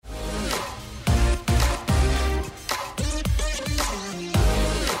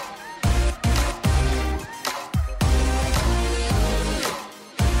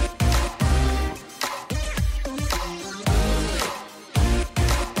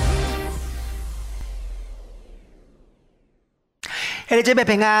兄弟姐妹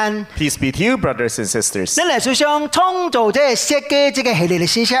平安。 Peace be to you, brothers and sisters. 咱嚟想想創造這設計這個系列嘅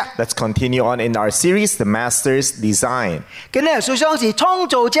信息。 Let's continue on in our series, The Master's Design. 今日想想是創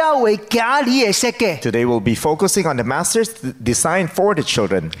造者為家裏嘅設計。 Today we'll be focusing on the Master's design for the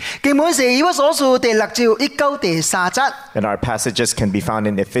children. 經文是以弗所書第6章1到第3節， And our passages can be found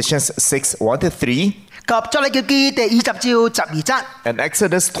in Ephesians 6, 1-3, 及出嚟嘅記第20章12節。 and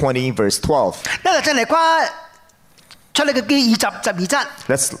Exodus 20, verse 12. 咱嚟真嚟看出嚟嘅記20、12節。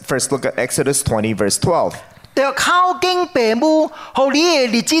 Let's first look at Exodus 20, verse 12. 要孝敬父母，和你嘅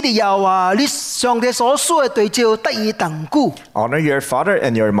日子的又話，你上帝所說嘅對照得以長久。 Honor your father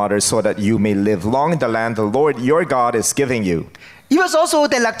and your mother so that you may live long in the land the Lord your God is giving you. 以弗所書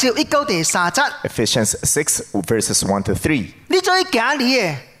第6章1到第3節。 Ephesians 6, verses 1-3. 你做家裏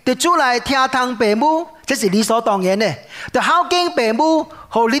嘅，就出來聽從父母，這是理所當然嘅。就孝敬父母，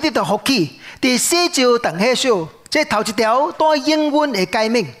和你哋就福氣，第4照等下數，這頭一條都英文嘅誡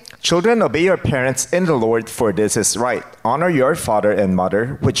命。 Children, obey your parents in the Lord, for this is right. Honor your father and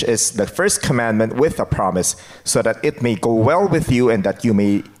mother, which is the first commandment with a promise, so that it may go well with you and that you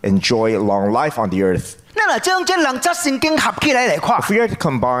may enjoy long life on the earth. 咱嚟將這兩則聖經合起來嚟看。 If we are to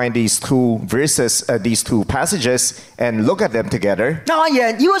combine these two verses, these two passages, and look at them together, 那發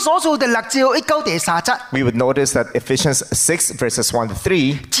現以弗所書第6章1到第3節， we would notice that Ephesians 6, verses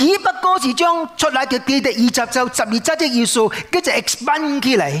 1-3, 只不過是將出來嘅記第20章12節的意思，叫做 expand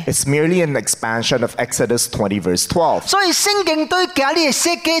起嚟。 it's merely an expansion of Exodus 20, verse 12. 所以聖經對家裏嘅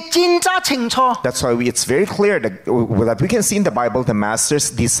設計真真清楚。 That's why it's very clear that we can see in the Bible the Master's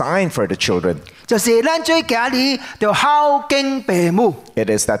design for the children. 就是咱做家裏就孝敬父母。 It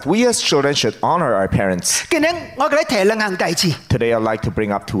is that we as children should honor our parents. 今日我哋提兩項大事。 Today I'd like to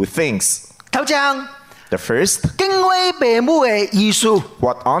bring up two things. 頭章 The first, 敬畏父母嘅意思；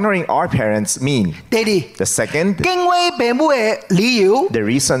 what honoring our parents mean. 第二， The second, 敬畏父母嘅理由。 the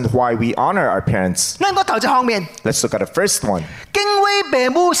reason why we honor our parents. 咱個頭一方面， Let's look at the first one. 敬畏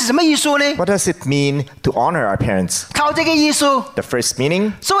父母是什麼意思呢？ What does it mean to honor our parents? 頭一個意思， The first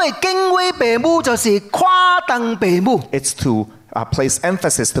meaning, 所謂敬畏父母就是誇讚父母。 it's to place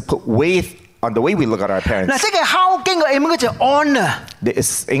emphasis, to put weight on the way we look at our 嗱， parents. 即係孝敬嘅英文叫做 honor。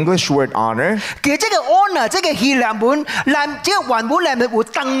 This English word honor, 其實即係 honor，即係希臘文，即係原本裡面有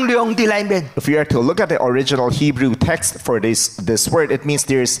重量喺裡面。 if we are to look at the original Hebrew text for this word, it means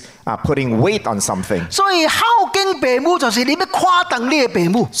there's putting weight on something. 所以孝敬父母就是你要誇讚你嘅父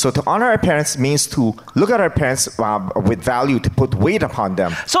母。 So to honor our parents means to look at our parents with value, to put weight upon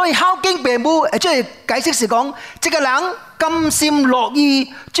them. 所以孝敬父母，即係解釋是講，這個人甘心樂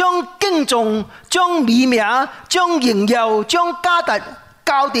意將敬重、將美名、將榮耀、將家達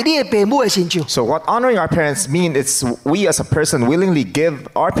交俾你嘅父母嘅身上。 So what honoring our parents mean, it's we as a person willingly give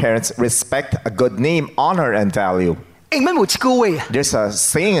our parents respect, a good name, honor, and value. 英文有一句話啊 There's a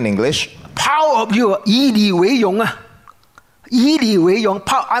saying in English, ，power of you， 以你為榮啊，以你為榮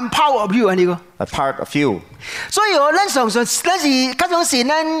 ，I'm proud of you 啊呢個。 a part of you. 所以我咱常常，咱是加種是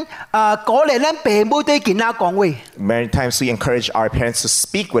咱鼓勵咱父母對囡仔講話。 Many times we encourage our parents to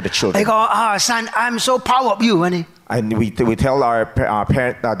speak with the 你 children. 講啊，son I'm so proud of you 啊你。 And we tell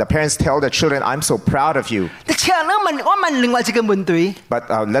the parents tell the children, I'm so proud of you. 你請我問另外一個問題， But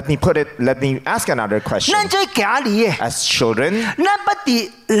let me ask another question. 咱做家裏嘅。 As children, 咱不伫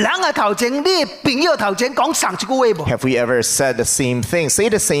人嘅頭前，你嘅朋友頭前講上一句話無？ have we ever said the same thing, say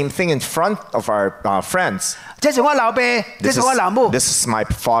the same thing in front of our friends? 這是我老爸，這是我老母， This is my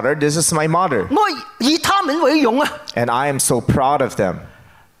father, this is my mother. 我以他們為榮啊！ And I am so proud of them.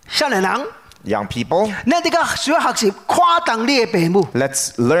 少年人， Young people, 咱哋個需要學習誇讚你嘅父母，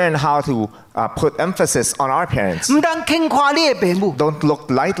 let's learn how to put emphasis on our parents. 唔當輕誇你嘅父母， Don't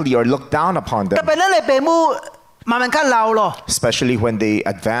look lightly or look down upon 特 them, 別咱嘅父母慢慢較老咯， especially when they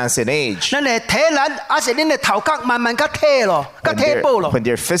advance in age. 咱嘅體力還是恁嘅頭殼慢慢較退咯，較 When 退步咯。 when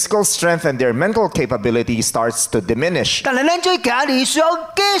their physical strength and their mental capability starts to diminish. 但係咱做家裏需要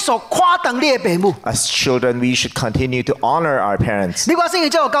繼續誇讚你嘅父母。 As children, we should continue to honor our parents. 呢個聖經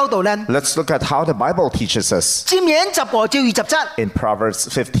真有教導咱， Let's look at how the Bible teaches us. 箴言15章20節。 In Proverbs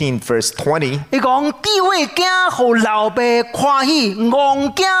 15, verse 20, 你講智慧囝互老爸歡喜，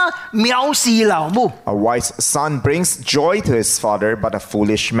戇囝藐視老母。 a wise son brings joy to his father, but a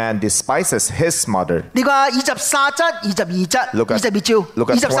foolish man despises his mother. 你講23節、22節、 Look at- 22章、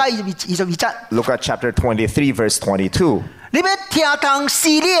 look at 23、22節。 Look at chapter 23, verse 22. 你要聽當是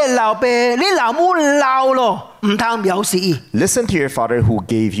你嘅老爸，你老母老咯，唔通藐視伊。 Listen to your father who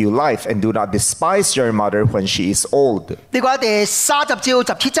gave you life, and do not despise your mother when she is old. 你講第30章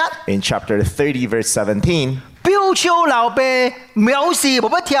17節， In chapter 30, verse 17, 表彰老爸，藐視無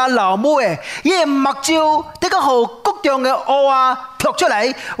不聽老母嘅，伊目睭這個好谷中嘅蚵啊，跳出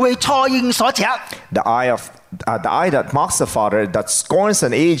嚟為菜燕所食。The eye that mocks the father, that scorns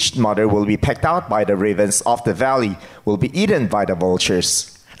an aged mother, will be pecked out by the ravens of the valley, will be eaten by the vultures.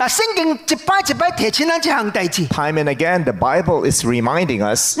 嗱，聖經一擺一擺提醒咱這項代志。 Time and again, the Bible is reminding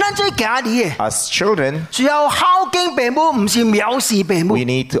us, 咱做家己嘅， as children, 需要孝敬父母，唔是藐視父母。 we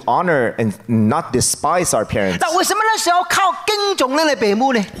need to honor and not despise our parents. 但為什麼咱需要靠敬重咱嘅父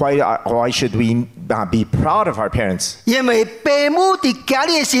母呢？ Why should we be proud of our parents? 因為父母喺家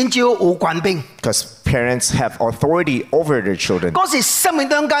裡嘅身上有權柄， Because parents have authority over their children. 嗰是生命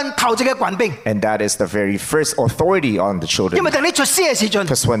當中頭一個權柄。 And that is the very first authority on the 因 children. 為當你出世嘅時陣，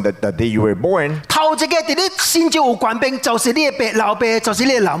 Because when the day you were born, 頭一個喺你身上有權柄，就是你嘅老爸，就是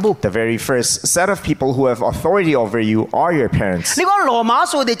你嘅老母。 the very first set of people who have authority over you are your parents. 你講羅馬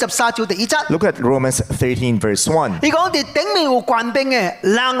書第13章第1節， Look at Romans 13 verse 1. 你講喺頂面有權柄嘅，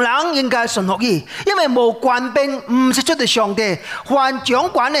人應該順服伊，因為無權柄唔是出自上帝，凡掌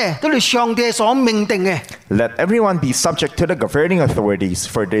管嘅都係上帝所命定嘅。 Let everyone be subject to the governing authorities,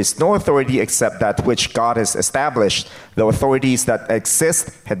 for there is no authority except that which God has established. The authorities that exist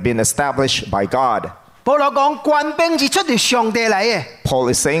had been established by God. 保羅講權柄是出自上帝嚟嘅，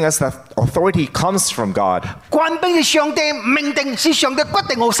 Paul is saying us that authority comes from God, 權柄是上帝命定，是上帝決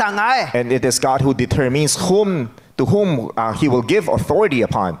定好生涯嘅。 and it is God who determines to whom he will give authority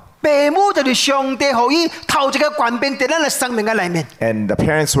upon. 父母就是上帝可以頭一個權柄在咱嘅生命嘅裏面。 And the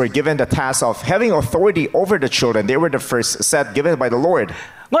parents were given the task of having authority over the children. They were the first set given by the Lord.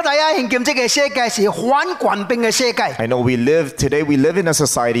 我大家現今這個世界是反權柄嘅世界， I know we live in a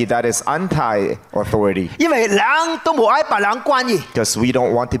society that is anti-authority 因為人都冇愛別人管伊。 because we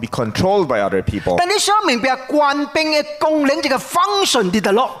don't want to be controlled by other people. 但你想明白權柄嘅功能，這個 function 喺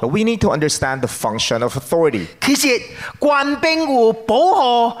度咯。 But we need to understand the function of authority. 其實權柄有保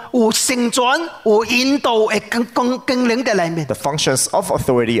護、有成全、有引導嘅功能喺裏面。 The functions of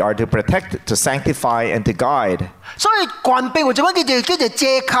authority are to protect, to sanctify, and to guide. 所以權柄或者講叫做遮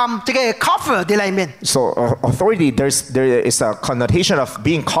蓋，這個 cover 喺裏面。 So authority, there is a connotation of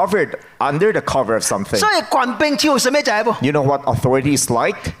being covered under the cover of something. 所以權柄就係咩就係噃？ You know what authority is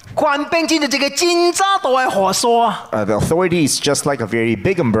like? 權柄就係一個真渣大嘅河沙啊！ The authority is just like a very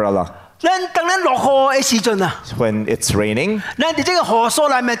big umbrella. 當咱落雨嘅時陣啊， When it's raining, 咱喺這個河沙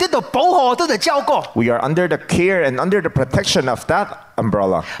裏面得到保護，得到照顧。 we are under the care and under the protection of that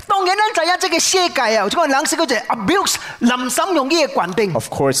umbrella. 當然咱知影這個世界啊，有種人是叫做 abuse 濫使用呢個權柄。 Of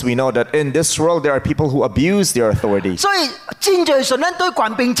course, we know that in this world there are people who abuse their authority. 所以真在上咱對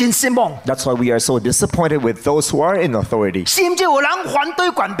權柄真失望， That's why we are so disappointed with those who are in authority. 甚至有人反對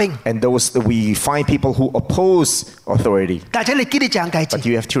權柄。 And we find people who oppose authority. 但係你記得這樣代志， But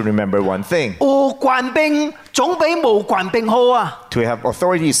you have to remember one thing. 有權柄總比無權柄好啊！ To have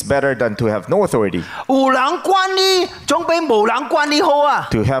authority is better than to have no authority. 有人管你總比無人管你好啊！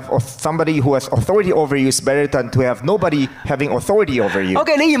 To have somebody who has authority over you is better than to have nobody having authority over you.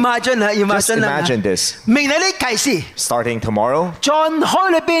 OK， 你 imagine 啊 Just ，imagine 啊！ imagine this. 明日你開始， Starting tomorrow, 全海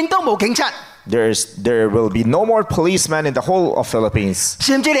裏邊都冇警察， there will be no more policemen in the whole of Philippines.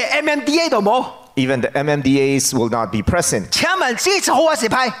 甚至連 MMDA 都冇。 Even the MMDAs will not be present. 請問呢次好還是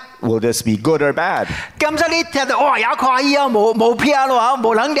歹？ Will this be good or bad? 今次你聽到哇也快意啊，冇票咯啊，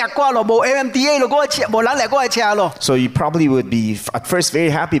冇人掠過咯，冇 MMDA 咯，嗰個車冇人掠過嘅車咯。 So you probably would be at first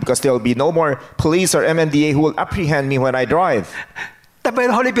very happy because there will be no more police or MMDA who will apprehend me when I drive. 特別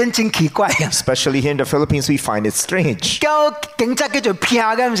喺呢邊真奇怪啊！ Especially here in the Philippines, we find it strange. 叫警察叫做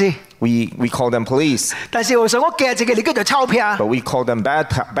騙嘅唔是？ We call them police, 但是我想我記一個你叫做鈔票。 but we call them bad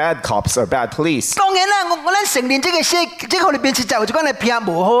cops or bad police. 當然啦，我哋承認這個喺裏邊實在就講你騙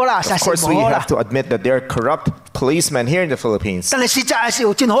冇好啦，實 Of 實 course, we 冇好啦 have。to admit that there are corrupt policemen here in the Philippines. 但係實在係是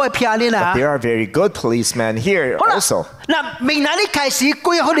有真好嘅騙你啦。 There are very good policemen here 好啦， also. 嗱，明日你開始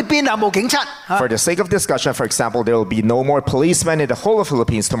歸喺裏邊啊冇警察。 For the sake of discussion, for example, there will be no more policemen in the whole of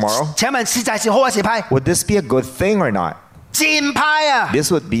Philippines tomorrow. 請問實在是好還是歹？ Would this be a good thing or not? 真歹啊！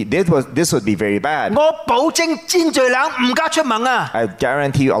 This would be very bad. 我保證真罪人唔敢出門啊！ I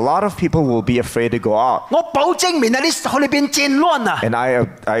guarantee you a lot of people will be afraid to go out. 我保證明日你喺裏邊戰亂啊！ And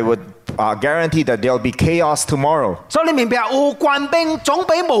I would guarantee that there will be chaos tomorrow. 所以你明白有權柄總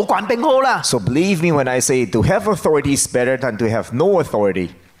比無權柄好啦。 So believe me when I say to have authority is better than to have no authority.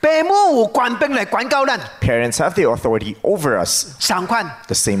 父母有權柄嚟管教咱， Parents have the authority over us. 相反，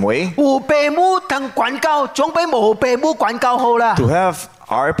 The same way, 有父母同管教總比無父母管教好啦。 to have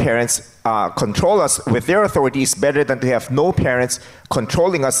our parents control us with their authority is better than to have no parents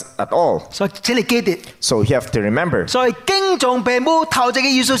controlling us at all. 所以請你記住， So you have to remember. 所以敬重父母頭一個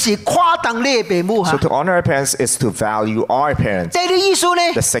意思是誇等你嘅父母 So 嚇。 to honor our parents is to value our parents. 第二個意思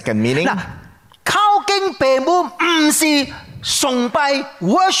呢， The second meaning, 嗱，靠敬父母唔是崇拜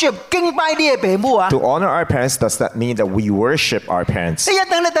worship 敬拜你嘅父母啊。 to honor our parents does not mean that we worship our parents. 你一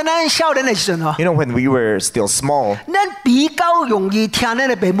等咱少年嘅時陣嗬， You know, when we were still small, 咱比較容易聽咱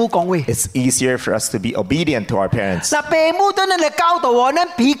嘅父母講話。 it's easier for us to be obedient to our parents. 嗱，父母對咱嘅教導喎，咱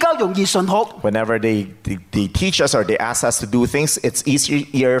比較容易順服。 Whenever they teach us or they ask us to do things, it's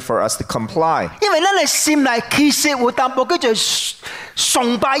easier for us to comply. 因為咱嘅心內其實有淡薄叫做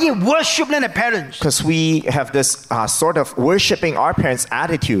崇拜與 worship 咱嘅 parents。 Because we have this sort of worshiping our parents'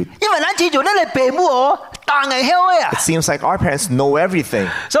 attitude. 因為咱知道咱嘅父母哦，當係曉嘅啊 It。seems like our parents know everything.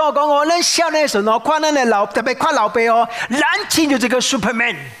 所以我講我咱少年嘅時候，看咱嘅老，特別看老爸哦，咱似就一個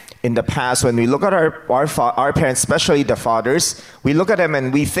Superman。 In the past, when we look at our parents, especially the fathers, we look at them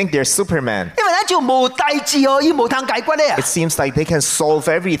and we think they're Superman. 因為咱就無代志哦，伊無通解決嘅啊 It。seems like they can solve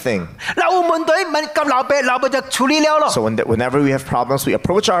everything. 嗱，有問題問及老爸，老爸就處理了咯。 So whenever we have problems, we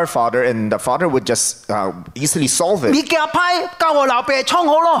approach our father, and the father would just easily solve 物 it. 件歹，交我老爸創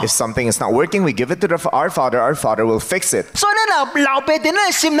好咯 If。something is not working, we give it to our father will fix it. 所以咱老爸在咱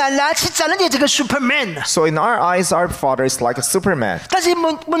嘅心內啦，實在咱就一個 Superman。 So in our eyes, our father is like a Superman. 但是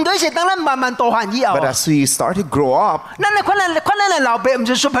問題是，當咱慢慢大漢以後 But，as we start to grow up, 咱看咱嘅老爸唔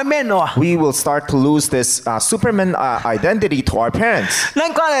是 Superman 咯。 we will start to lose this Superman identity to our parents.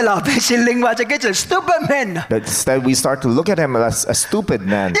 咱看咱老爸是另外一個叫 Stupid Man， But instead, we start to look at him as a stupid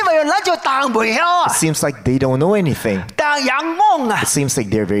man. 因為咱就當袂曉啊 It，seems like they don't know anything. 當陽光啊 It，seems like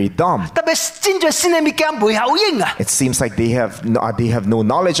they're very dumb. 特別真在新嘅物件袂曉用啊， It seems like they have no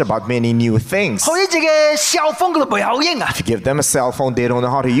knowledge about many new things. 好似一個小風佢都袂曉用啊， If you give them a cell phone, they don't know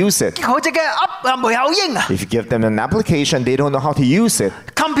how to use it. 好似個 app 啊袂曉用啊 If you give them an application, they don't know how to use it.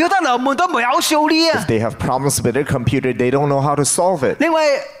 ，computer 流門都袂曉修理啊。 If they have problems with their computer, they don't know how to solve it. 另外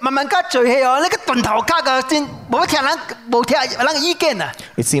慢慢加聚氣哦，呢個鈍頭卡嘅真冇聽人嘅意見啊。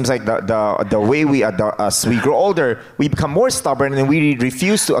 It seems like the way as we grow older, we become more stubborn and we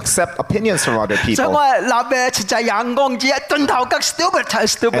refuse to accept opinions from other 所以 people. 我老爸實在陽光之鈍頭卡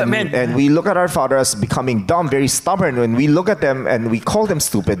stupid man。 And we look at our father as becoming dumb, very stubborn. When we look at them and we call them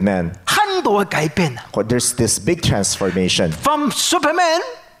stupid men, 很多嘅改變啊 but there's this big transformation ，from Superman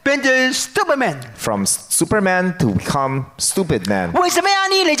變成 stupid man。 from Superman to become stupid man. 為什麼啊？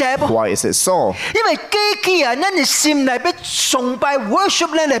呢你就係噃， Why is it so? 因為過去啊，咱嘅心內要崇拜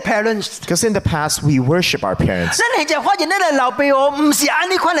worship 咱嘅 parents， Because in the past, we worship our parents. 咱係就發現咱嘅老爸哦，唔是安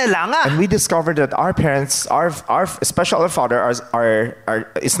呢款嘅人啊。 And we discovered that our parents, especially our father,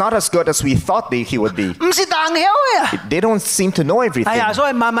 is not as good as we thought he would be. 唔是當曉嘅啊。 They don't seem to know 係 everything. 啊，所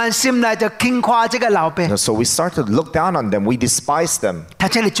以慢慢心內就輕誇這個老爸。 So we start to look down on them. We despise them. 大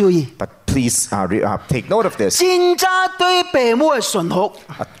家你注意， But please take note of this. 真正對父母嘅順服，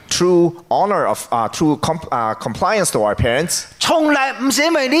 A true honor of true compliance to our parents. 從來唔是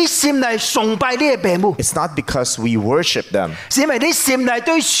因為你心內崇拜你嘅父母， It's not because we worship them. 是因為你心內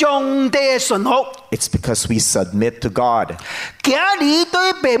對上帝嘅順服。 It's because we submit to God. 假你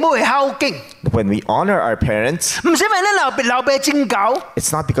對父母嘅孝敬， When we honor our parents, 唔是因為你老爸真教，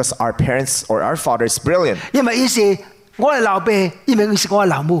 it's not because our parents or our father is brilliant. 因為伊是我嘅老爸，因為伊是我嘅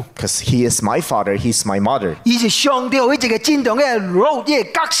老母， Because he is my father, he's my mother. 伊是上帝有一個真重嘅 role，一個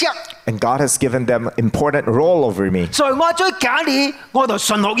角色， And God has given them important role over me. 所以我做假你，我就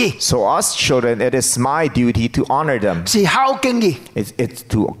順服伊， So us children, it is my duty to honor them. 是孝敬伊。It's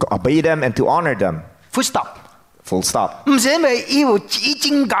to obey them and to honor them. Full stop。 Full stop. 唔是因為伊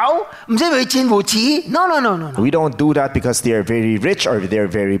真教，唔是因為真有錢 ，no no no no no。 We don't do that because they are very rich or they're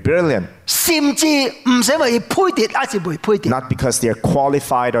very brilliant. 甚至唔是因為伊配得，還是未配得。 Not because they're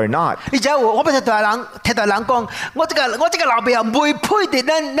qualified or not. 而且我不是大人講，我這個老爸又未配得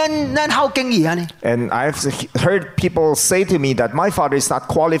咱孝敬伊啊呢。 And I've heard people say to me that my father is not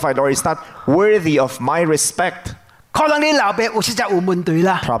qualified or is not worthy of my respect. 可能你老爸有實在有問題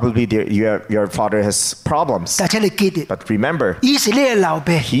啦， Probably your father has problems. 但請你記得， But remember, 伊是你嘅老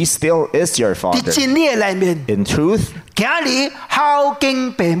爸， he still is your 喺 father. 真理嘅裡面， In truth, 假你孝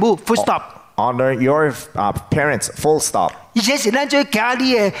敬父母 ，full stop。 honor your parents. Full stop. 而且是咱最假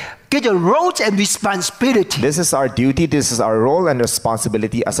你嘅叫做 roles and responsibility。 This is our duty. This is our role and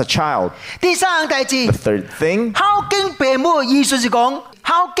responsibility as a child. 第三樣大字， The third thing, 孝敬父母嘅意思是講，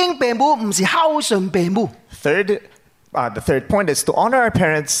孝敬父母唔是孝順父母。 the third point is to honor our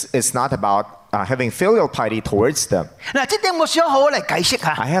parents is not about having filial piety towards them. 嗱，這點我想好好嚟解釋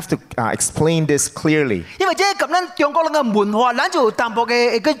下， I have to explain this clearly. 因為這咁樣中國人嘅文化，咱就淡薄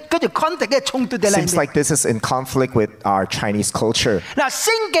嘅嗰條 context 嘅衝突喺裏 Seems 面。 like this is in conflict with our Chinese culture. 嗱，聖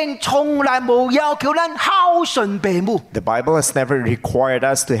經從來冇要求咱孝順父母， The Bible has never required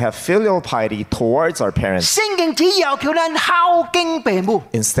us to have filial piety towards our parents. 聖經只要求咱孝敬父母。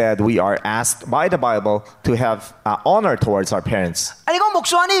 Instead, we are asked by the Bible to have honor towards our parents. 你講牧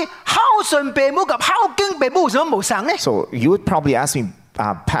師話呢，孝順父母及孝敬父母有什麼無相呢？ So you would probably ask me,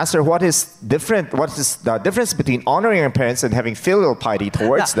 Pastor, what is different? What is the difference between honoring our parents and having filial piety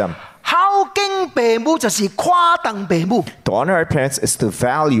towards them? 孝敬父母就是誇等父母， To honor our parents is to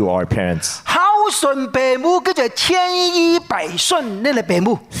value our parents. 孝順父母叫做千依百順呢個父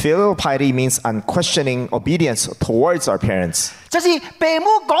母， Filial piety means unquestioning obedience towards our parents. 就是父母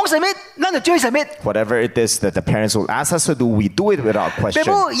講什麼，咱就做什麼； Whatever it is that the parents will ask us to do, we do it without 父 question.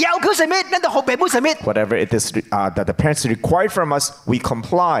 母要求什麼，咱就學父母什麼。 Whatever it is that the parents require from us, we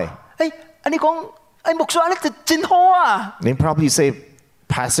comply. 你講，牧師話呢就真好啊！ Then probably you say,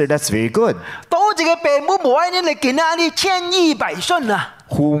 Pastor, that's very good. 到這個父母無愛你嚟見啊，你千依百順啊！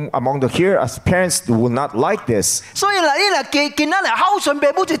 Who among the here as parents will not like this? 所以嗱，你嚟見啊嚟孝順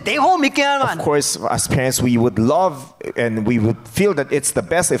父母就第好物件嘛 Of。course, as parents, we would love and we would feel that it's the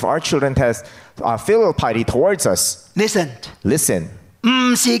best if our children has filial piety towards us. Listen， Listen,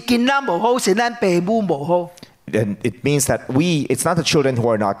 唔是見啊無好，是咱父母無好。 and it means that it's not the children who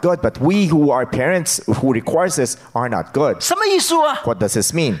are not good, but we who are parents who requires this are not good. 什麼意思啊？ What does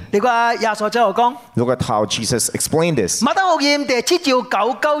this mean? 你個耶穌就講， Look at how Jesus explained this 馬太福音第7章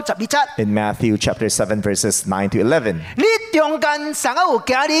9、9、17。 in Matthew chapter 7, verses 9 to 11. 你中間上有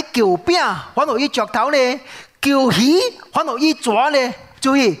家裡叫餅，反到伊石頭呢；叫魚，反到伊蛇呢。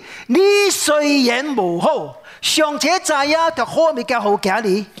注意，你雖然無好，尚且知影就好物件好家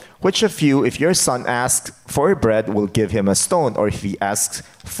裡。 Which of you, if your son asks for bread, will give him a stone, or if he asks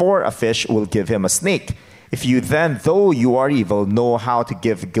for a fish, will give him a snake? If you then, though you are evil, know how to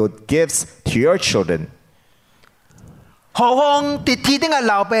give good gifts to your children, 何況在天頂嘅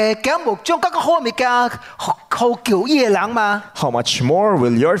老爸，竟無將嗰個好物件好叫伊嘅人嘛？ how much more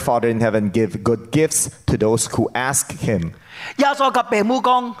will your Father in heaven give good gifts to those who ask him? 耶穌甲父母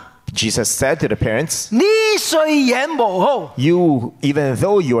講： Jesus said to the parents, 你雖然無好， You, even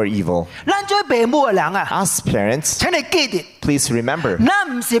though you are evil, 咱做父母嘅人啊， as parents, 請你記住， please remember, 咱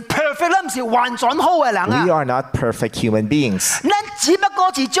唔是 perfect， 咱唔是完全好嘅人 we 啊。 are not perfect human beings. 咱只不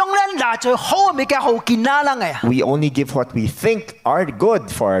過是將咱拿最好嘅物件好見仔人嘅啊。 We only give what we think are good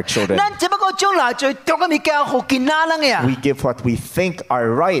for our children. 咱只不過將拿最對嘅物件好見仔人嘅啊。 We give what we think are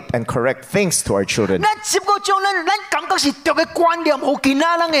right and correct things to our children. 咱只不過將咱感覺是對嘅觀念好見仔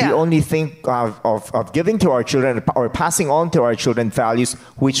人嘅 We 啊。 only think of giving to our children or passing on to our children values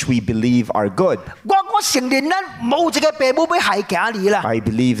which we believe are good. 我承認咱冇一個父母要害家裡啦， I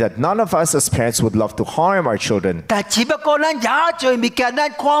believe that none of us as parents would love to harm our children. 但只不過咱也最物件咱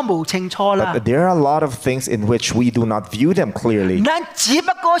看無清楚啦。 But there are a lot of things in which we do not view them clearly. 咱只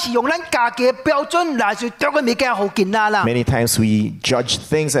不過是用咱家己嘅標準來做對嘅物件好見仔啦。 Many times we judge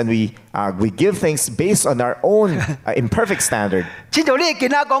things and we give things based on our own imperfect standard. 先做呢個見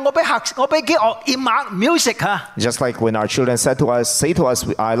仔講，我俾佢學音樂 music 嚇。 Just like when our children say to us,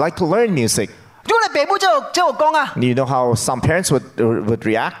 I like to learn music. 如果你父母就講啊， You know how some parents would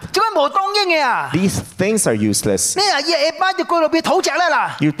react? 做咩冇當應嘅啊？ These things are useless. 你啊一班就過路邊討食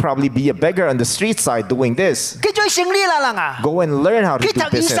啦， You'd probably be a beggar on the street side doing this. 佢做生理啦啊， Go and learn how to Kita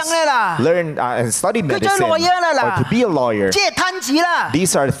do business. isang nila. Learn and study Kita medicine lawyer nila. or to be a lawyer. 即係攤子啦。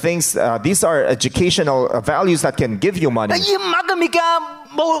 These are things, these are educational values that can give you 你 money. 音樂嘅物件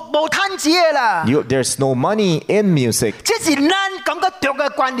冇攤子嘅啦， There's no money in music. 即是咱感覺對嘅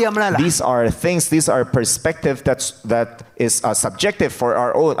觀念啦。 These are things, these are perspective that is subjective for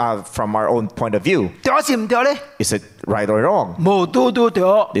our own, from our own point of view. 對是唔對咧？ Is it right or wrong? 冇對對。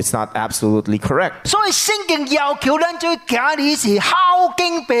 It's not absolutely correct. 所以聖經要求咱做家裡是孝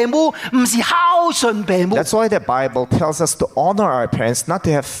敬父母，唔是孝順父母。 That's why the Bible tells us to honor our parents, not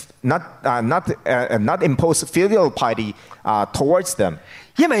to have not impose filial piety towards them.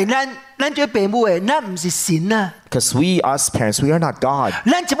 因為咱做父母嘅，咱唔是神啊， Because we, as parents, we are not God.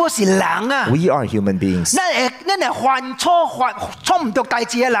 咱只不過是人啊。 We are human beings. 咱係犯錯唔對大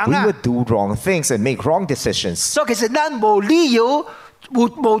事嘅人 We 啊。 would do wrong things and make wrong decisions. 所以其實咱冇理由、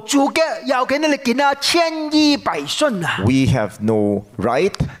冇資格要求你哋見啊千依百順啊。 We have no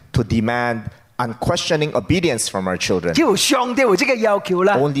right to demand unquestioning obedience from our children. 只有上帝有這個要求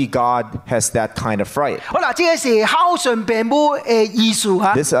啦。 Only God has that kind of right. 好啦，這個是孝順父母嘅意思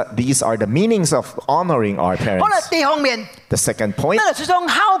嚇。 These are the meanings of honoring our 好啦， parents. 第二方面， The second point, 咱就想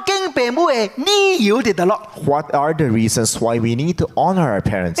孝敬父母嘅理由佇佗咯。 what are the reasons why we need to honor our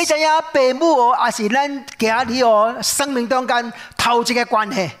parents? 你知影父母哦，也是咱家裡哦生命當間頭一個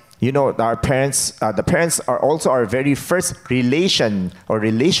關係。 You know, our parents, the parents are also our very first relation or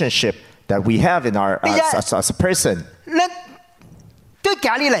relationship that we have in our as a person. 咱對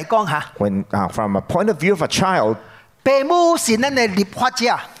家裡嚟講嚇， When from a point of view of a child, 父母是咱嘅立法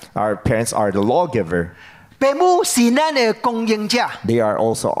者， our parents are the lawgiver. 父母是咱嘅供應者， They are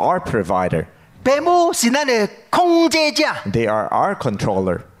also our provider. 父母是咱嘅控制者。 They are our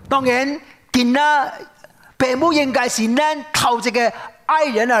controller. 當然，見啦，父母應該是咱頭一個愛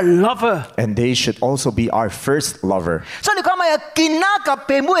人啊 lover。 And they should also be our first lover. 所以你講咪見啦，及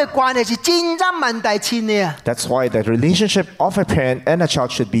父母嘅關係是千真萬大千嘅啊。 That's why the relationship of a parent and a child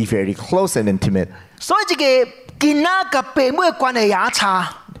should be very close and intimate. 所以這個見啦及父母嘅關係也差。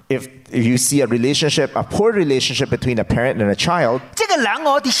 If you see a poor relationship between a parent and a child, 這個人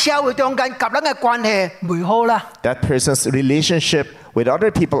我哋社會中間及人嘅關係唔好啦。 that person's relationship with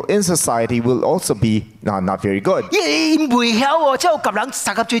other people in society will also be not very good. 因為唔會曉喎，之後及人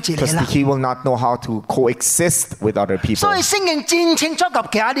實合最前嚟 Because 啦。 he will not know how to coexist with other people. 所以聖經真清楚及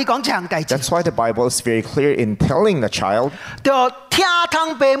其他啲講這項代志， That's why the Bible is very clear in telling the child 就聽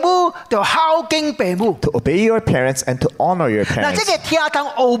聽父母，就孝敬父母。 to obey your parents and to honor your 嗱， parents. 這個聽聽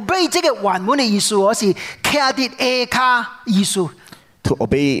obey 這個原文嘅意思，我是徛啲下骹意思。 To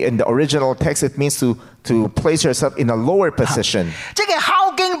obey in the original text, it means to place yourself in a lower position. 這個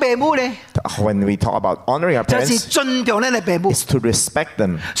孝敬父母咧， When we talk about honoring our 就是 parents, 尊重咱嘅父母。 it's to respect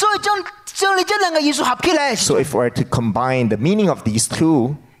them. 所以將你這兩個意思合起來， So if we're to combine the meaning of these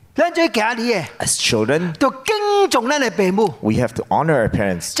two, 咱最家裡嘅 as children, 就敬重咱嘅父母， we have to honor our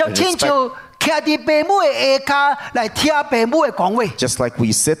parents. 就 and 親 respect- 像徛啲父母嘅下骹嚟聽父母嘅講話。 Just like we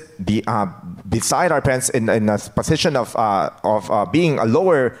sit beside our parents in a position of being a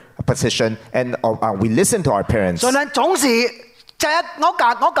lower position, and we listen to our parents. 所以咱總是就係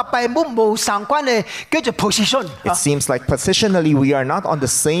我及父母無相關嘅叫做 position， It seems like positionally we are not on the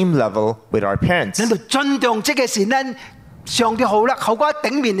same level with our parents. 咱就尊重這個是咱上帝好啦，好過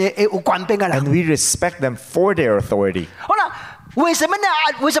頂面嘅有權柄嘅人。 And we respect them for their authority. 好啦，為什麼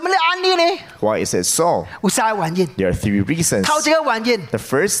你按呢呢？ Why is it so? 有三個原因。 There are three reasons. 頭一個原因， The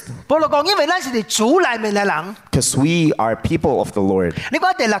first, 保羅講，因為咱是哋主裏面嘅人。 because we are people of the Lord. 你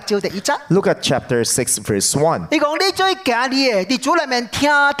講第6章第1節， Look at chapter 6, verse 1. 你講你最家裡嘅，喺主裏面聽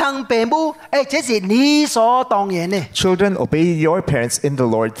聽父母，這是理所當然嘅。 Children, obey your parents in the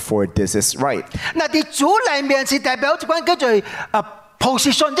Lord, for this is right. 嗱，喺主裏面是代表一關叫做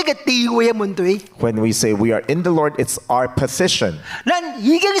position，這個地位嘅問題。 When we say we are in the Lord, it's our position. 咱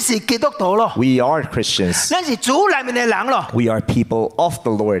已經是基督徒咯， We are Christians. 咱是主裏面嘅人咯， We are people of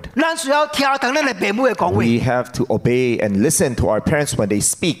the Lord. 咱需要聽聽咱嘅父母嘅講話， We have to obey and listen to our parents when they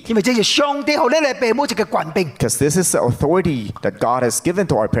speak. 因為這是上帝和咱嘅父母一個權柄。 Because this is the authority that God has given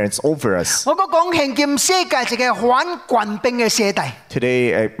to our parents over us. 我講現今世界一個反權柄嘅世代。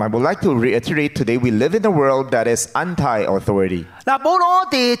 Today, I would like to reiterate, today we live in a world that is anti-authority. 嗱，保羅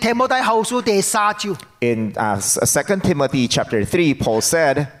哋提摩太後書第3章， In 2 Timothy chapter 3, Paul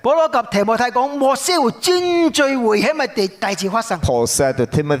said, 保羅及提摩太講，末世有真最危險嘅大事發生。 Paul said to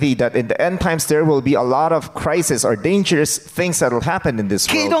Timothy that in the end times there will be a lot of crisis or dangerous things that will happen in this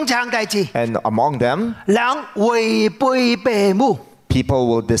其 world. 中一項大事， And among them, 人違背父母， people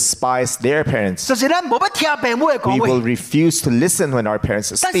will despise their parents. 就是咱冇乜聽父母嘅 We 講 will 話。 refuse to listen when our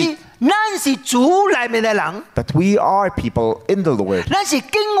parents 但是 speak. 咱是主裏面嘅人， But we are people in the Lord. 咱是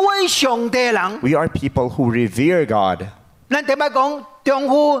敬畏上帝嘅人。 We are people who revere God. 咱點解講丈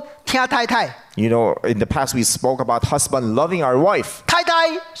夫聽太太， You know, in the past we spoke about husband loving our wife. 太太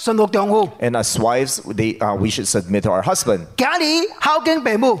順服丈夫， And as wives, we should submit to our husband. 家裡孝敬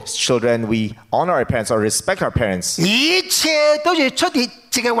父母， As children, we honor our parents or respect our parents. 一切都是出於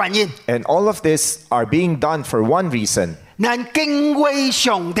這個原因。 And all of this are being done for one reason. 咱敬畏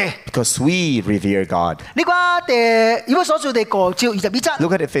上帝。 Because we revere God. 你講以弗所書第5章21節，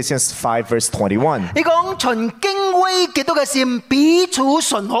 Look at Ephesians 5 verse 21. 你講循敬畏基督嘅心彼此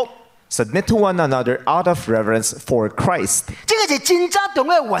順服， Submit to one another out of reverence for Christ. 這個是真正重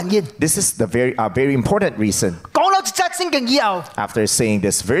要嘅原因。 This is the very important reason. 講咗一節聖經以後， After saying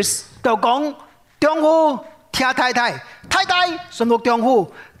this verse, 就講丈夫聽太太，太太順服丈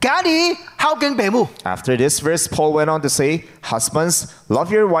夫，家裡孝敬父母。 After this verse, Paul went on to say, husbands,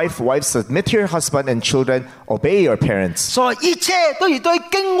 love your wife, wives, submit to your husband, and children, obey your parents. 所以一切都是對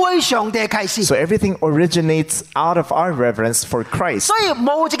敬畏上帝開始。 So everything originates out of our reverence for Christ. 所以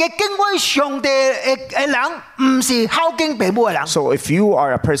冇一個敬畏上帝嘅人，唔是孝敬父母嘅人。 So if you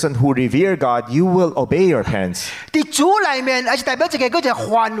are a person who revere God, you will obey your parents. 喺主裡面係代表一個嗰隻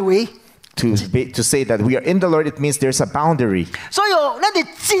範圍。 To say that we are in the Lord, it means there's a boundary. 所以我哋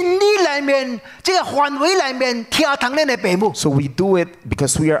真理裡面，這個範圍裡面聽從咱嘅父母。 So we do it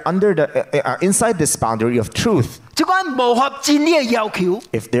because we are under inside this boundary of truth. 即關無合真理嘅要求，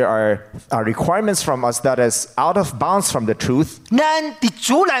 If there are requirements from us that is out of bounds from the truth, 咱喺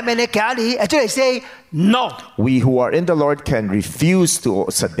主裡面嘅家裡，係即係 say no， we who are in the Lord can refuse to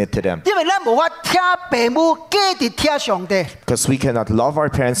submit to them. 因為咱無法聽父母加啲聽上帝。 Because we cannot love our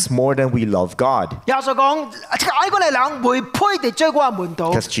parents more than we love God. 耶穌講，愛我嘅人未配地做我嘅門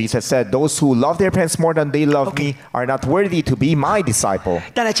徒。 Because Jesus said, those who love their parents more than they love me are not worthy to be my disciple.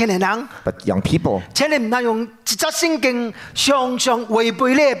 但係青年人， But young people, 請你唔能用一則聖經常常違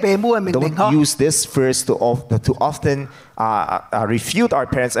背你嘅父母嘅命令。 don't use this verse to often refute our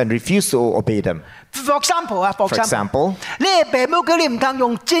parents and refuse to obey them. For example, For example, 你嘅父母叫你唔通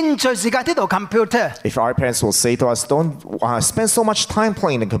用真長時間喺度 computer， if our parents will say to us, don't spend so much time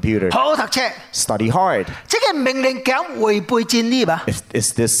playing the computer, 好好讀書， study hard. 即個命令講違背真理吧？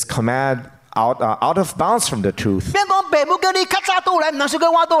 Is this command out of bounds from the truth? 邊講父母叫你較早到嚟，唔能少佢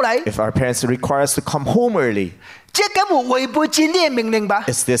晚到嚟， If our parents require us to come home early, 即係咁違背真理嘅命令吧？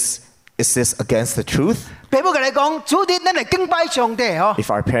 is this against the truth? 父母同你講，早啲你嚟敬拜上帝嗬， If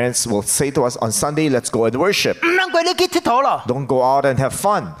our parents will say to us on Sunday, let's go and worship, 唔能夠你去鐵佗咯。 don't go out and have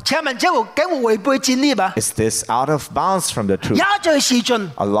fun. 請問這會違背真理吧？ Is this out of bounds from the truth? 也在時陣，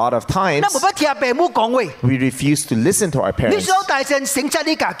 A lot of 你 times 冇不聽父母講話， we refuse to listen to our 你 parents. 想大聲省察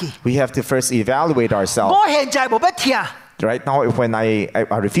你自己。 We have to first evaluate ourselves. 我現在冇不聽， Right now, when I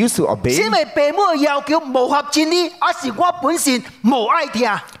refuse to obey, 因為父母嘅要求無合真理，還是我本身無愛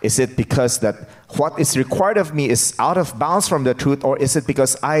聽？ is it because that what is required of me is out of bounds from the truth, or is it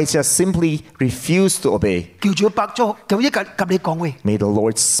because I just simply refuse to obey? 叫主白咗，叫一及你講話。 May the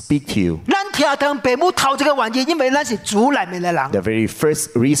Lord speak to you. 咱聽從父母頭一個原因，因為咱是主裡面嘅人， The very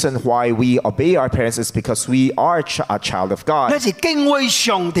first reason why we obey our parents is because we are a child of 咱 God. 是敬畏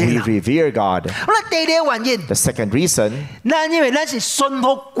上帝 We 人。 revere God. 好啦，第二個原因， The second reason, 咱因為咱是順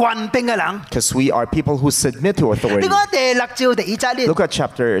服權柄嘅人。 because we are people who submit to 你 authority. 講第六章第二節呢？ Look at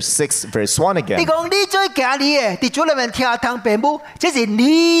chapter 6, verse 1你 again. 講你做家裡嘅，喺主裡面聽從父母，這是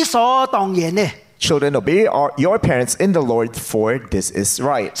理所當然嘅。 Children, obey your parents in the Lord, for this is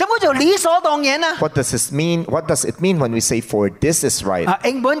right. 什麼叫理所當然啊？ What does this mean? What does it mean when we say for this is right?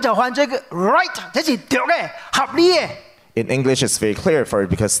 英文就翻咗個 right，這是對嘅、合理嘅。 In English, it's very clear for it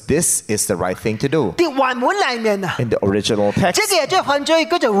because this is the right thing to do. 啲原文裡面啊， In the original 這 text, 個就翻咗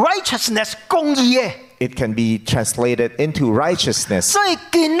叫做 righteousness 公義嘅。 it can be translated into righteousness. 所以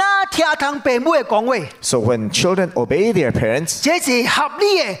見啦聽從父母嘅講話， So when children obey their parents, 這是合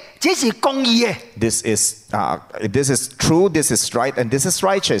理嘅，這是公義嘅。 this is true, this is right, and this is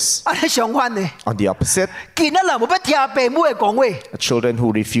righteous. 啊，相反嘅， On the opposite, 見啦人冇不聽父母嘅講話， children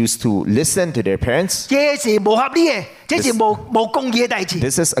who refuse to listen to their parents, 這是冇合理嘅，這是冇公義嘅代志。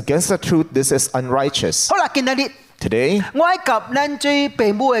 this is against the truth, this is unrighteous. 好啦，見到你。 Today, 我喺及咱最父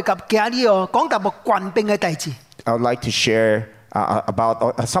母嘅及家裡哦，講到冇權柄嘅代志。 I would like to share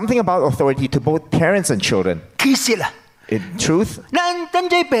about something about authority to both parents and children. 其實啊， In truth, 咱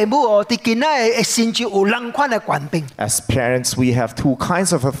最父母哦，啲見咧甚至有兩款嘅權柄。 as parents, we have two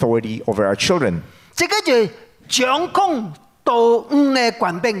kinds of authority over our children. 這個就掌控導誤嘅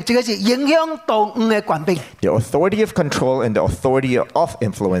權柄，這個是影響導誤嘅權柄。 The authority of control and the authority of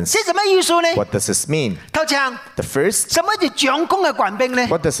influence. 這是什麼意思呢？ What does this mean? 頭先， The first, 什麼叫掌控嘅權柄呢？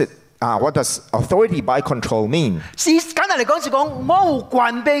 what does authority by control mean? 是簡單嚟講，是講我有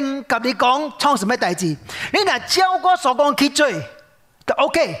權柄及你講創什麼代志，你若照我所講去做，就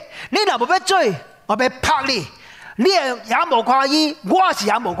OK。你若冇要做，我要拍你，你也無跨意，我是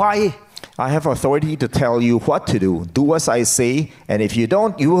也無跨意。 I have authority to tell you what to do. Do as I say, and if you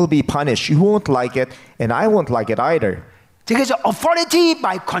don't, you will be punished. You won't like it, and I won't like it either. 這個叫 authority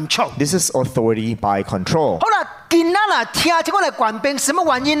by control。 This is authority by control. 好啦，見啦聽這個嚟權柄，什麼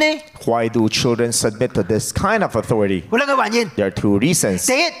原因呢？ Why do children submit to this kind of authority? 有兩個原因。 There are two reasons.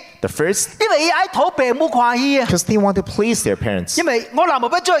 第一， The first, 因為伊愛討父母歡喜啊。 because they want to please their parents. 因為我若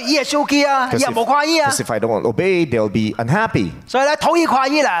無要做，伊會生氣啊，伊 Because 也無歡喜啊， if I don't obey, they'll be unhappy. 所以咧討伊歡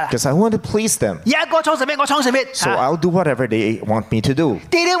喜啦。 Because I want to please them. 伊愛我創什麼，我創什麼。 So I'll do whatever they want me to do.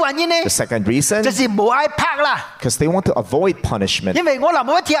 第二個原因呢， The second reason, 就是無愛拍啦， because they want to avoid punishment. 因為我若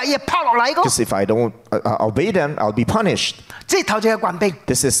無要聽，伊會拍落嚟個。 Because if I don't obey them, I'll be punished. 即係頭一個權柄，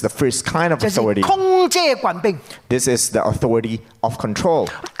 This is the first kind of 就是 authority. 控制嘅權柄。 This is the authority of control.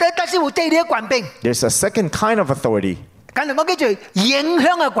 但是有第二個權柄， There's a second kind of authority. 簡單講叫做影響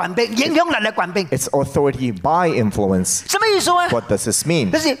嘅權柄，影響力嘅權柄。 It's authority by influence. 什麼意思啊？ What does this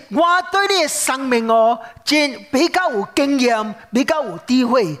mean? 就是我對你嘅生命比較有經驗，比較有智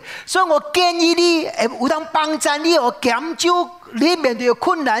慧，所以我建議你有當幫助你減少你面對嘅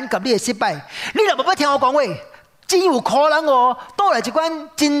困難及你嘅失敗。你若無要聽我講話，真有可能到嚟一款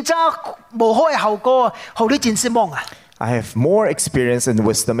真正無好嘅後果，讓你真失望啊！ I have more experience and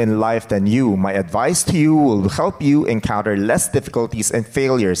wisdom in life than you. My advice to you will help you encounter less difficulties and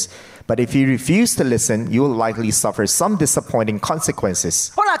failures. But if you refuse to listen, you will likely suffer some disappointing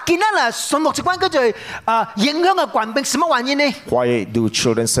consequences. 好啦，今日啊，順落一款叫做影響嘅權柄，什麼原因呢 Why do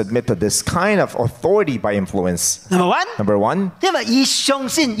children submit to this kind of authority by influence? ？Number one， Number one, 因為伊相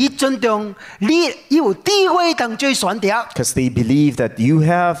信、伊尊重你有智慧同最選擇。 because they believe that you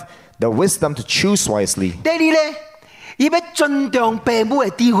have the wisdom to choose wisely. 第二咧，伊要尊重父母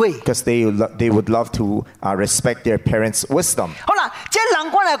嘅智慧。 Because they would love to respect their parents' wisdom. 好啦，即係兩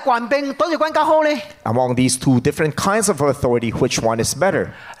款嘅權柄，多少款較好咧？ Among these two different kinds of authority, which one is better?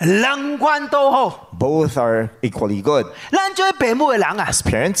 兩款都好。 Both are equally good. 咱做父母嘅人啊， As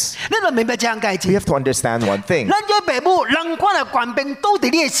parents, 你就明白這樣計 we 字。 have to understand one thing. 咱做父母，兩款嘅權柄都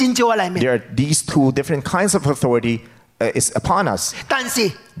喺你嘅身上嘅裏面。 There are these two different kinds of authority is upon us. 但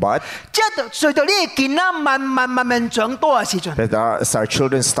是， But 即係隨着你嘅囡仔慢慢長大嘅時陣， as our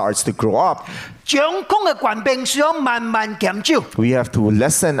children starts to grow up, 掌控嘅權柄需要慢慢減少， we have to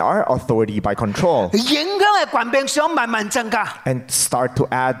lessen our authority by control 影響嘅權柄需要慢慢增加。 and start to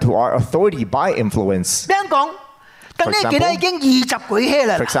add to our authority by influence. 點講？當你囡仔已經20幾歲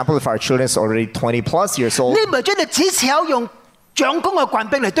啦 For，example, if our children is already 20 plus years old, 你唔係將你只係用掌控嘅權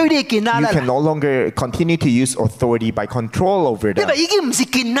柄嚟對你嘅囡仔 you 啦， can no longer continue to use authority by control over 因 them. 為已經唔是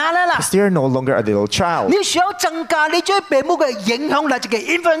囡仔啦。 Because they are no longer a little child. 你需要增加你對父母嘅影響力，即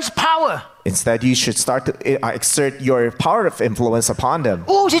係 influence power。 Instead, you should start to exert your power of influence upon them.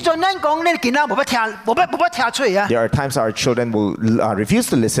 有時陣咱講你囡仔冇乜聽，冇乜聽出嚟啊！ There are times our children will refuse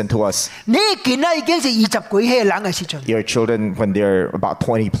to listen to us. 你囡仔已經是20幾歲嘅人嘅時陣， Your children, when they're about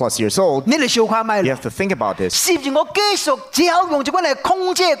 20 plus years old, 你哋小看咪 you 啦 have to think about this. 是唔是我繼續只好用這個嚟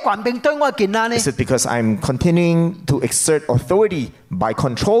控制權柄對我嘅囡仔呢 Is it because I'm continuing to exert authority by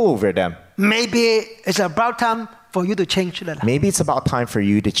control over them? ？Maybe it's about time for you to change 啦。 Maybe it's about time for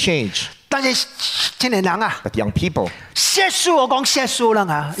you to change. 但是青年人啊， But young people, 寫書我講寫書啦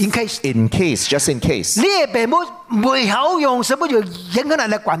啊 ，in case。 just in case, 你嘅父母未好用什麼叫影響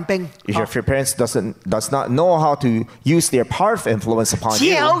力嘅權柄， if your parents does not know how to use their power of influence upon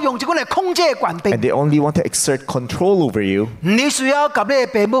只好 you, 用這個嚟控制權柄 and。they only want to exert control over you, 你需要及你嘅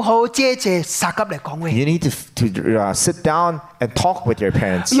父母好謝謝撒級嚟講話， you need to sit down and talk with your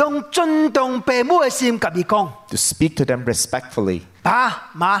parents, 用尊重父母嘅心及伊講 to speak to them respectfully. 啊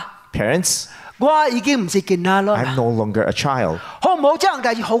媽， Parents, 我已經唔是囡仔咯， I'm no longer a child. 好唔好這樣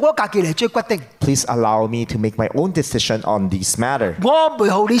計？好我家己嚟做決定， Please allow me to make my own decision on this matter. 我唔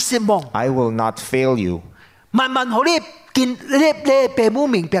好你失望， I will not fail you. 慢慢好你父母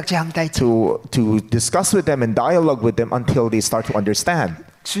明白這樣代志， To discuss with them and dialogue with them until they start to understand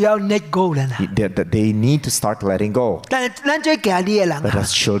需要 let go 啦。 that they need to start letting go. 但係咱最驚呢嘅人 But 啊，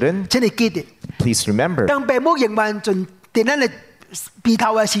 as children, 請你記得， please remember, 當父母仍然盡在咱嘅鼻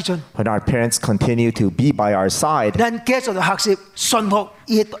頭嘅時陣， when our parents continue to be by our side, 咱繼續學習順服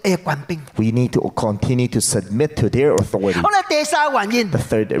伊嘅權柄。 we need to continue to submit to their authority. 好啦，第三個原因， The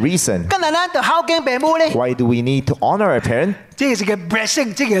third reason, 今日咱就孝敬父母咧， why do we need to honor our parent? 即係個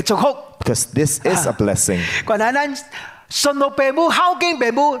blessing，即係祝福。 Because this is a blessing. 關係咱順服父母、孝敬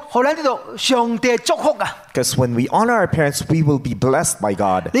父母，好咱呢度上帝祝福啊！ Because when we honor our parents, we will be blessed by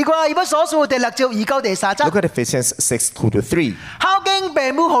God. 你看以弗所書第6章2到第3節， Look at Ephesians 6:2-3. 孝敬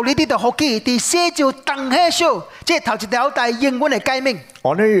父母，互你呢度福氣，第4照鄧起數，即係頭一條大英文嘅誡命。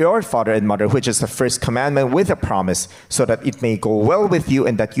 Honor your father and mother, which is the first commandment with a promise, so that it may go well with you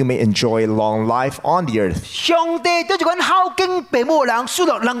and that you may enjoy long life on the earth. 上帝對住講孝敬父母嘅人，輸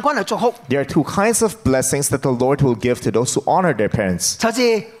落兩款嘅祝福， There are two kinds of blessings that the Lord will give to those who honor their parents. 就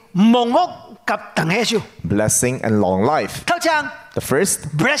是蒙福及鄧起數。 Blessing and long life. 頭先 The first,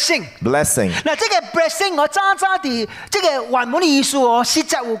 blessing。 blessing. 嗱，即個 blessing 我渣啲，即個原本嘅意思哦，實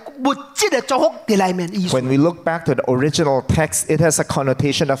在有物質嘅祝福喺裏面意思。 When we look back to the original text, it has a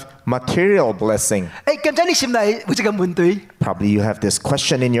connotation of material blessing. 誒，咁在你心內有一個問題， Probably you have this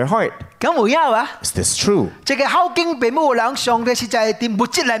question in your heart. 咁有影啊？ Is this true? 即個孝敬父母嘅人，上帝實在喺物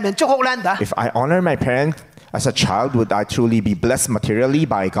質裏面祝福咱㗎。 If I honor my parent as a child, would I truly be blessed materially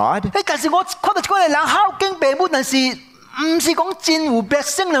by God? 誒，但是我看到嗰個人孝敬父母，但是唔是講真有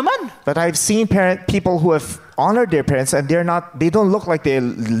blessing 啦嘛？ But I've seen people who have honored their parents and they don't look like they're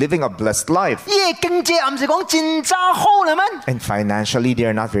living a blessed life. 伊嘅經濟唔是講真渣好啦嘛？ And financially, they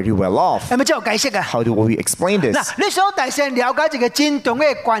are not very well off. 係咪真有解釋啊？ How do we explain 嗱 this?，你想大聲了解一個真重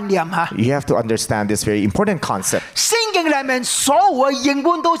嘅觀念嚇。 You have to understand this very important concept. 聖經裏面所有嘅應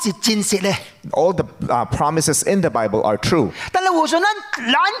允都是真實嘅， All the promises in the Bible are true. 但係互相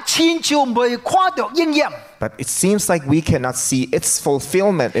咱千兆未看到應驗， But it seems like we cannot see its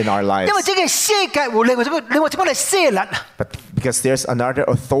fulfillment in our lives. 因為這個世界有另外一個勢力， But because there's another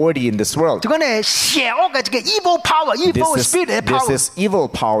authority in this world. 就講咧邪惡嘅這個 evil power、evil This spirit 嘅 power， is evil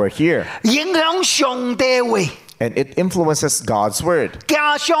power here. 影響上帝嘅話， And it influences God's word.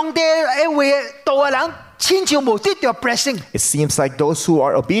 行上帝嘅話道嘅人，千兆無得到 blessing， It seems like those who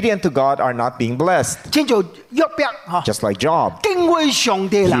are obedient to God are not being blessed. 千兆約伯嚇， Just like Job. 敬畏上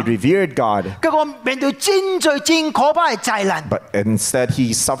帝嘅 He 人， revered God. 結果面對真罪真可怕嘅災難， But instead,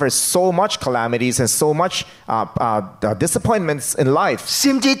 he suffers so much calamities and so much disappointments in life.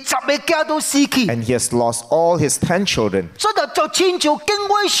 甚至10個家都死去。 And he has lost all his 10 children. 所以就千兆敬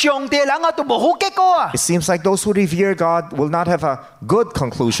畏上帝嘅人啊，都冇好結果啊！ It seems like those who revere God will not have a good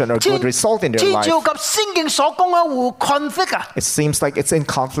conclusion or good result in their 千 life. 兆及聖經所講嘅有 conflict 啊！ It seems like it's in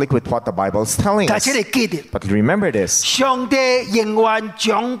conflict with what the Bible is telling 但 us. 係你記得， But remember this. 上帝仍然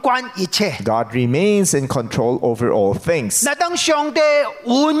掌管一切。 God remains in control over all things. 嗱，當上帝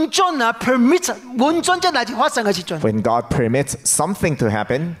允准啊 permit 允准真係發生嘅時陣， When God permits something to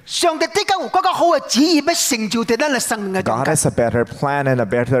happen, 上帝的確有更加好嘅旨意要成就喺咱嘅生命嘅中 God 間。 has a better plan and a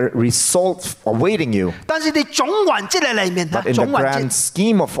better result awaiting you. 但是你總環節嘅裏面啊 But，in the 總環 grand 節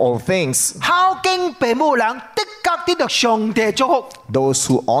scheme of all things, 孝敬父母嘅人的確得到上帝祝福。 those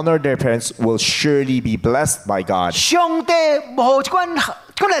who honor their parents will surely be blessed by God. 上帝無關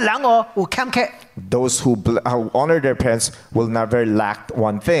嗰個人我有欠缺。 Those who honor their parents will never lack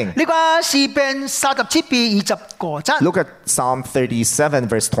one thing. 呢個詩篇37篇20個節。 Look at Psalm 37,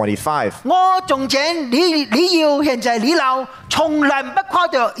 verse 25. 我從前你要現在你老，從來不看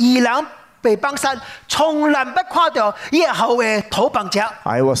到義人被綁殺，從來不看到以後嘅土綁者。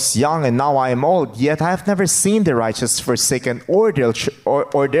 I was young and now I am old, yet I have never seen the righteous forsaken or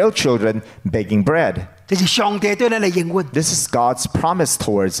their children begging bread. 這是上帝對你嘅應允。 This is God's promise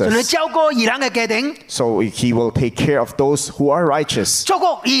towards 你 us. 照顧義人嘅家庭， So he will take care of those who are righteous. 祝福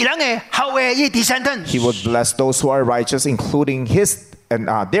義人嘅後裔與 descendants。 He would bless those who are righteous, including his and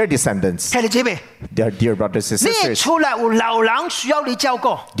their descendants, 兄弟姐妹， their dear brothers and 你 sisters. 出來有老人需要你照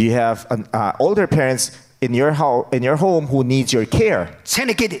顧， Do you have older parents in your home who needs your care? 請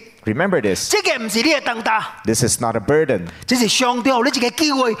你記得， Remember this. 這個唔是你嘅擔當， This is not a burden. 這是上帝給你一個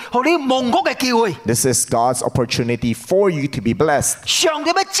機會，給你蒙福嘅機會。 This is God's opportunity for you to be blessed. 上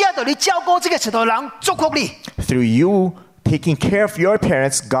帝要借到你照顧這個時代人，祝福你。 Through you taking care of your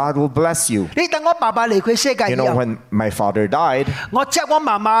parents, God will bless you. 你等我爸爸離開世界 You 以 know, 後， when my father died, 我接我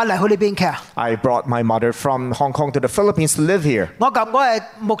媽媽嚟去呢邊徛。 I brought my mother from Hong Kong to the Philippines to live here. 我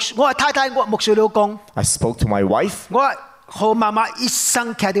係太太，我牧師老公， I spoke to my wife. 我係好媽媽一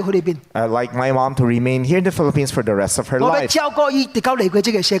生徛到去呢邊， I'd like my mom to remain here in the Philippines for the rest of her 我要 life. 照顧伊直到離開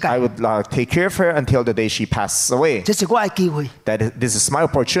這個世 I 界， would take care of her until the day she passes away. 這是我嘅機會。 This is my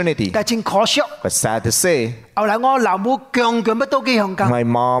opportunity. 但真可惜， But sad to say, 後來我老母強要到去香港， my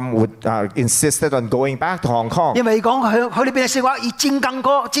mom would insisted on going back to Hong Kong 因為講去呢邊嘅生活，伊真艱苦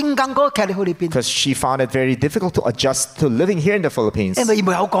徛到去呢邊， because she found it very difficult to adjust to living here in the Philippines 因為伊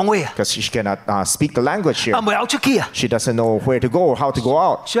未有講話 because she cannot speak the language here. 啊，未有出去啊， She doesn't know where to go or how to go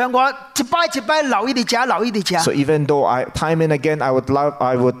out. 所以我一擺留伊哋食，留伊哋食 So。even though time and again I would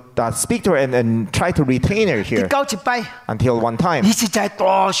speak to her and try to retain her 直 here 到一擺， until one time 伊實在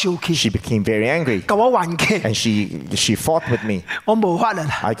大生氣， she became very angry 甲我還擊， and she fought with me. 我無法啦。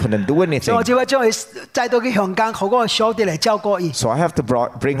 I couldn't do 所以 anything. 我只好將佢帶到去香港，好嗰個小弟嚟照顧伊。 So I have to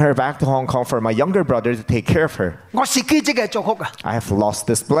bring her back to Hong Kong for my younger brother to take care of her. 我失去這個祝福啊， I have lost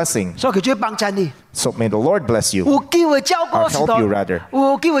this blessing. 所以佢最幫襯你。 So may the Lord bless you. 有機會照顧 I'll 時 help you rather. 代，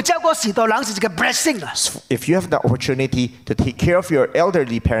有機會照顧時代人是一個 blessing 啊！ If you have the opportunity to take care of your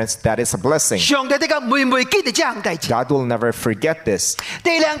elderly parents, that is a blessing. 上帝的個每記得這項代志。 God will never forget this.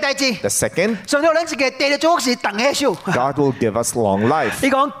 第二樣代志， The second, 上帝有咱一個第二祝祝福是長氣數。 God will give us long life. 你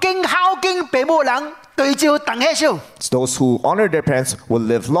講敬孝敬父母的人，對照長氣數。 Those who honor their parents will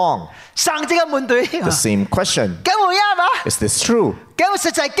live long. 上這個問題， The same question. 咁會啱嘛？ Is this true? 咁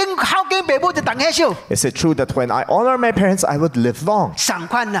實際敬孝敬父母就長氣數， Is it true that when I honor my parents, I would live long? 相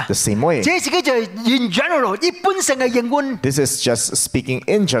關啊。 The same way. 這是叫做 in general 一般性嘅應允。 This is just speaking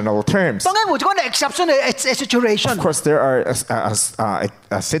in general terms. 當然會講係 exception 嘅 situation， Of course, there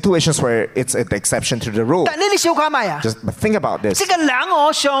are situations where it's an exception to the rule. 但呢啲小看埋啊。 Just think about this. 即個人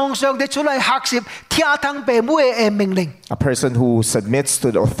我常常地出嚟學習聽從父母嘅命令。 A person who submits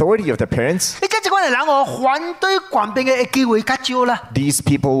to the authority of their parents, 你即係講係人我反對權柄嘅機會較少啦。 these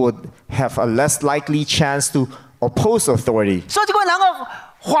people would have a less likely chance to oppose authority. 所以即係講人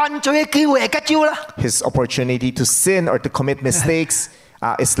我犯罪嘅機會係較少啦。 His opportunity to sin or to commit mistakes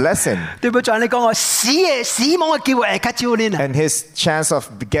is lessened. 對唔住，你講我死亡嘅機會係較少啲啊。 And his chance of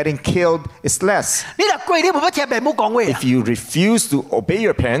getting killed is less. 你若跪你冇乜聽父母講話啊， If you refuse to obey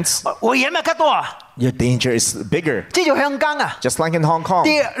your parents, 危險咪較多啊。 your danger is bigger. 即係香港啊， Just like in Hong Kong,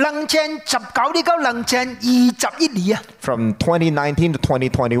 啲2019年到2021年啊， from 2019 to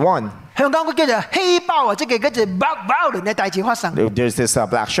 2021, 香港嗰叫做黑包啊，即係嗰隻 black violence 嘅大事發生。 there's this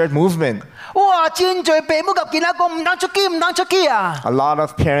black shirt movement. 哇！真在父母及見阿講唔當出機，唔當出機啊！ A lot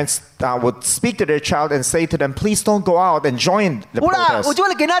of parents would speak to their child and say to them, please don't go out and join the 好啦，我 protest. 叫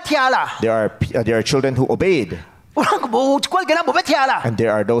你見他聽啦， There are children who obeyed, 好啦，冇叫你見他冇乜聽啦， and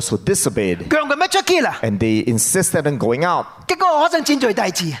there are those who disobeyed, 強佢乜出機啦， and they insisted on going out. 結果可能真在大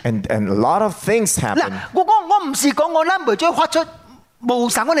事。 And a lot of things 嗱 happen.，我唔是講我諗未再發出無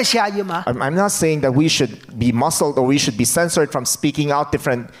神我哋聲音嘛。 I'm not saying that we should be muzzled or we should be censored from speaking out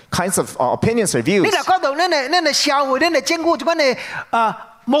different kinds of opinions or 你 views. 嗱講到你社會你政府做緊你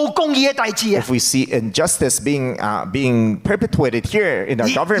冇公義嘅大事啊 If we see injustice being perpetuated here in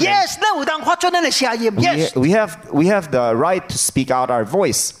our government, ？Yes，你會當發出你嘅聲音 ，Yes， we have the right to speak out our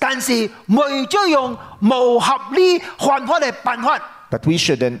voice, 但是未再用無合理犯法嘅辦法。 but we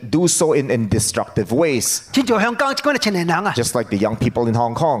shouldn't do so in destructive ways. 先做香港嗰啲青年人啊， Just like the young people in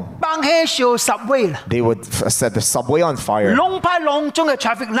Hong Kong, 幫起小十位啦， they would set the subway on fire. 弄派籠中嘅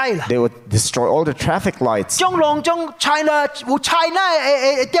traffic light 啦。 They would destroy all the traffic lights. 將籠中 China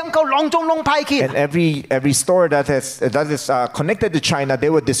點夠籠中弄派去， And every store that is connected to China, they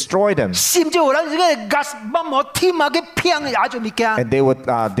would destroy them. 甚至乎咧呢個 gas bomb 我添下嘅片也做物件。 And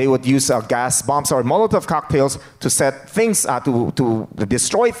they would use gas bombs or Molotov cocktails to set things to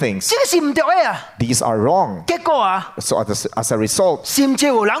destroy things. 呢個是唔對嘅啊！ These are wrong. 結果啊， So as a result, 甚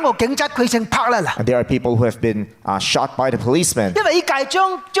至乎兩個警察佢成拍啦啦， and there are people who have been shot by the policeman 因為呢屆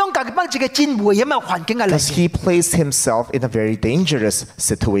將隔嘅幫自己戰會有咩環境嘅嚟 because？he placed himself in a very dangerous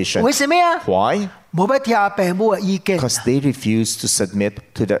situation. 為什麼啊？ Why? 冇乜聽父母嘅意見。 Because they refuse to submit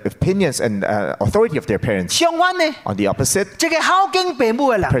to the opinions and authority of their parents. 相反呢， On the opposite, 即係孝敬父母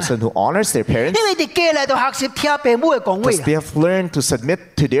嘅人啊， person who honors their parents, 因為你家嚟到學習聽父母嘅講 because 話 they have learned to submit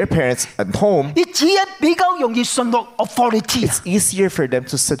to their parents at home, 你只係比較容易順服 authority 啊。 it's easier for them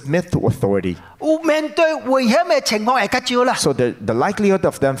to submit to authority. 面對危險嘅情況係較少啦。 So the likelihood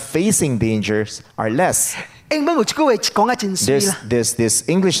of them facing dangers are less. 英文有一句話講一件事啦， There's this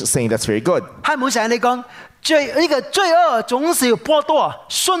English saying that's very good. 漢文成日你講呢個罪惡總是波多，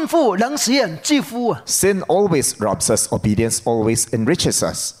順服能使人致富啊！ Sin always robs us, obedience always enriches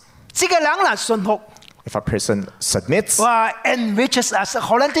us. 這個人嗱順服， If a person submits, 哇 enriches us，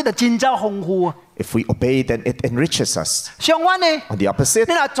可能真係戰爭豐富啊！ if we obey, then it enriches us. 相反呢， On the opposite,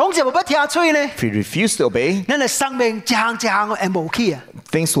 你嗱總是冇乜聽吹呢， if we refuse to obey, 你嘅生命一行係無起啊！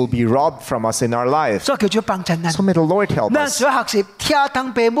 things will be robbed from us in our lives. 所以叫做幫襯人。 So may the Lord help 咱 us. 所學習聽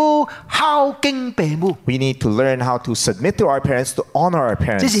從父母，孝敬父母， We need to learn how to submit to our parents, to honor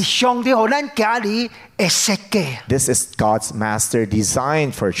our 這是 parents. 上帝和咱家裡嘅設計。 This is God's master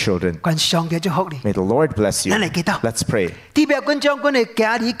design for children. 願上帝祝福你。 May the Lord bless you. 咱嚟祈禱。 Let's pray. 特別君將軍嘅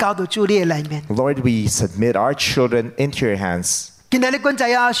家裡教導主你嘅裏面。 Lord, we submit our children into your hands. 今日你君仔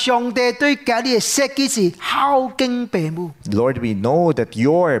啊，上帝對家裡嘅設計是孝敬父母。 Lord, we know that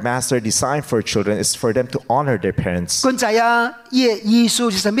your master design for children is for them to honor their parents. 君仔啊，意思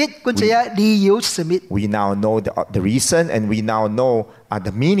是什麼？君仔啊，理由是什麼？ We now know the reason and we now know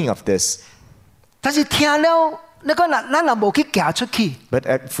the meaning of this. 但是聽了，你講咱又冇去行出去， But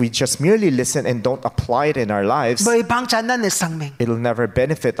if we just merely listen and don't apply it in our lives, 未幫襯咱嘅生命。 it'll never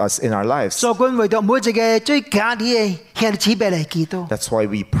benefit us in our lives. 所以君為到每一個對家裡嘅向姊妹嚟祈禱， That's why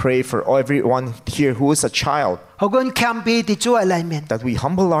we pray for everyone here who is a child, 好阮謙卑喺主嘅裏面， that we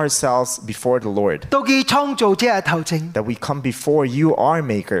humble ourselves before the Lord, 到佢創造者嘅頭前， that we come before you, our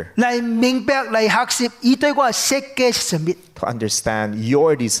Maker, 嚟明白嚟學習伊對我嘅設計係什麼。 to understand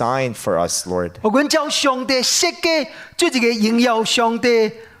your design for us, Lord. 我阮照上帝設計做一個榮耀上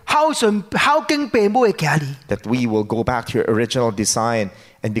帝、孝順孝敬父母嘅家裡。 That we will go back to your original design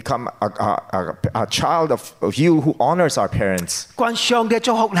and become a child of you who honors our parents. 願上帝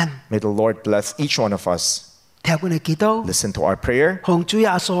祝福咱， May the Lord bless each one of us. 聽阮嘅祈禱， Listen to our prayer 奉主耶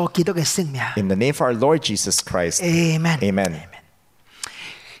穌基督嘅聖名。 in the name of our Lord Jesus Christ. Amen。 Amen.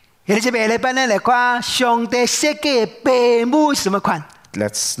 喺呢禮拜咧嚟看上帝設計嘅父母什麼款，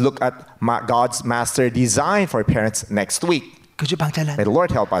 Let's look at God's master design for parents next week. 求主幫助咱 May。the Lord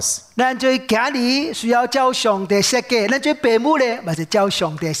help us. 咱做家裡需要照上帝設計，咱做父母咧，咪就照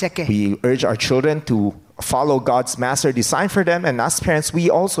上帝設計。 We urge our children to follow God's master design for them, and as parents, we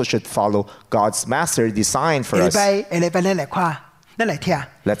also should follow God's master design for 禮 us. 拜禮拜咧嚟看，咱嚟聽。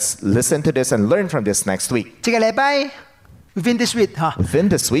 Let's listen to this and learn from this next week. 這個禮拜 within this week 嚇， Within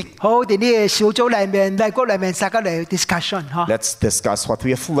this week, 好喺呢個小組裏面、大國裏面，大家嚟 discussion 嚇， let's discuss what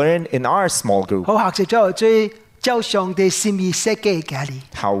we have learned in our small group, 好學習咗最照上帝心意設計嘅家裡。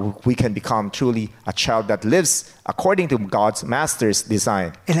 how we can become truly a child that lives according to God's master's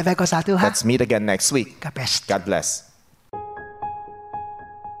design. 禮拜個啥都嚇 Let's meet again next week. ，God bless。 God bless.